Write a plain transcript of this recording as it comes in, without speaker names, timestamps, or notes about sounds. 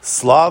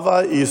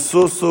Слава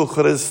Ісусу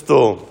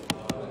Христу!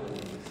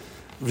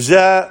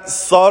 Вже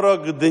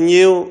 40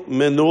 днів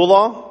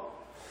минуло,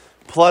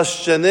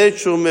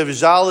 плащаницю ми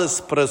взяли з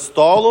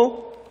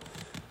престолу,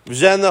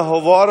 вже не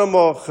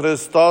говоримо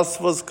 «Христос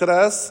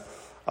воскрес»,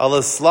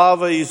 але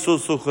слава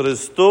Ісусу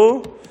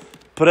Христу,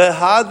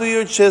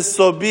 пригадуючи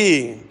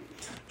собі,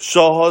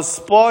 що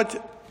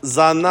Господь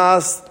за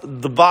нас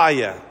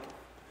дбає.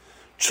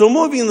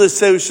 Чому Він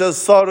лишився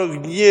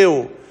 40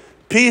 днів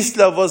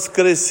після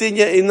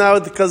Воскресіння і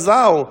навіть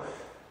казав: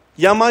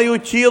 «Я маю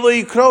тіло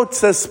і кров,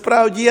 це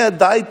справді є,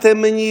 дайте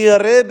мені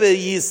риби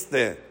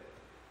їсти».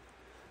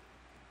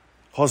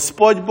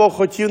 Господь Бог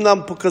хотів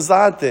нам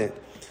показати,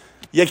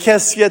 яке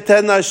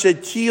святе наше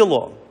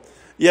тіло,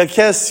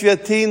 яке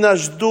святий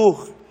наш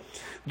дух,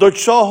 до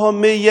чого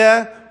ми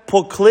є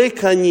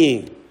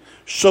покликані,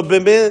 щоб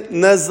ми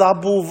не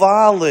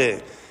забували.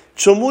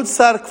 Чому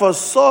церква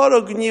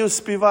 40 днів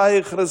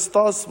співає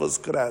 «Христос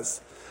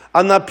воскрес»,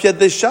 а на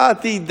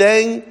 50-й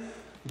день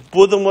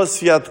будемо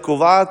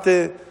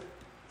святкувати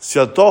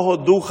Святого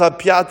Духа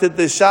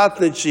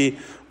П'ятидесятничі,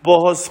 бо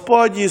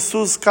Господь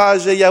Ісус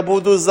каже: «Я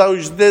буду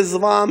завжди з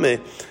вами,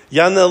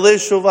 я не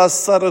лишу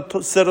вас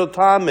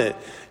сиротами,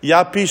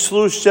 я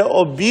пішлю ще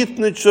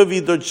обітницю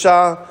від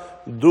Отця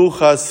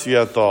Духа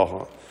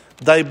Святого».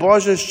 Дай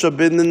Боже,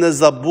 щоб ми не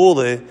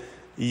забули,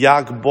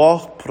 як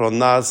Бог про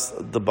нас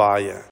дбає.